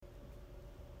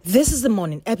This is the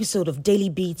morning episode of Daily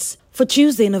Beats for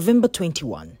Tuesday, November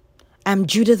 21. I'm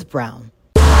Judith Brown.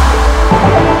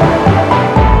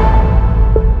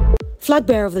 Flag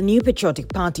bearer of the new patriotic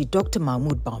party, Dr.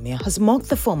 Bawumia, has mocked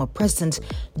the former president,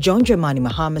 John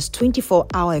Mahama's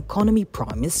 24-hour economy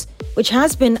promise, which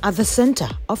has been at the center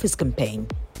of his campaign.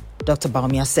 Dr.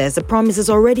 Bawumia says the promise has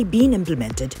already been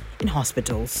implemented in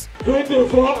hospitals.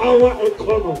 24-hour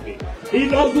economy. He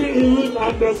doesn't even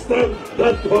understand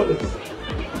that promise.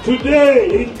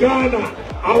 Today in Ghana,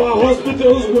 our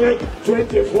hospitals work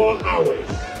 24 hours.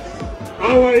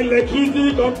 Our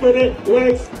electricity company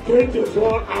works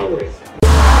 24 hours.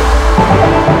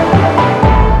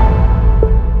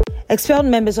 Expelled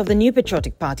members of the new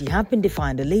patriotic party have been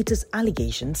defying the latest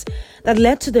allegations that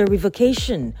led to the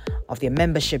revocation of their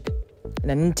membership.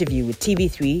 In an interview with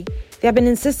TV3, they have been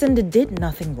insisting they did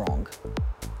nothing wrong.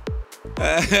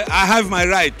 I have my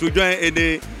right to join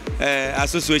any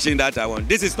association that I want.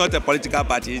 This is not a political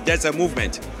party, it's just a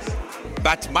movement.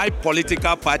 But my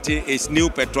political party is New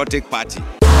Patriotic Party.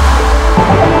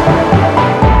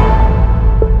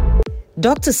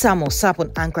 Dr. Samuel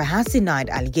Sapon Ankra has denied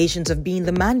allegations of being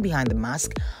the man behind the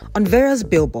mask on various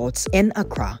billboards in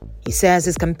Accra. He says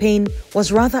his campaign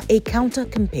was rather a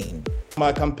counter-campaign.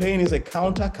 My campaign is a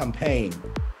counter-campaign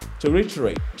to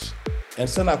reiterate and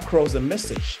send across the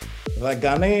message that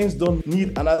Ghanaians don't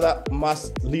need another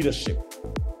mass leadership.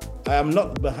 I am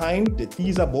not behind the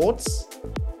teaser boards.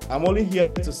 I'm only here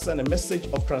to send a message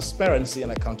of transparency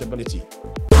and accountability.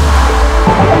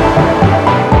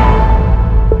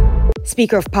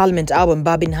 Speaker of Parliament Alban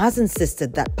Babin has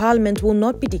insisted that Parliament will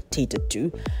not be dictated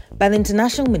to by the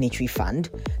International Monetary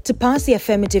Fund to pass the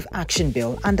Affirmative Action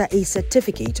Bill under a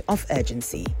certificate of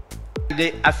urgency.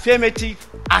 The Affirmative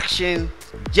Action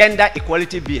Gender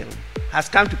Equality Bill has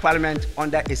come to Parliament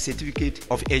under a certificate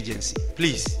of urgency.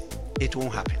 Please, it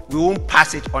won't happen. We won't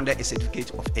pass it under a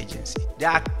certificate of urgency. There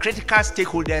are critical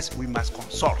stakeholders we must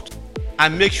consult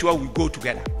and make sure we go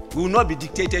together. We will not be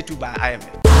dictated to by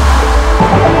IMF.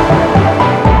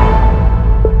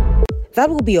 That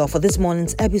will be all for this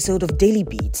morning's episode of Daily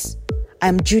Beats.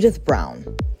 I'm Judith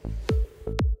Brown.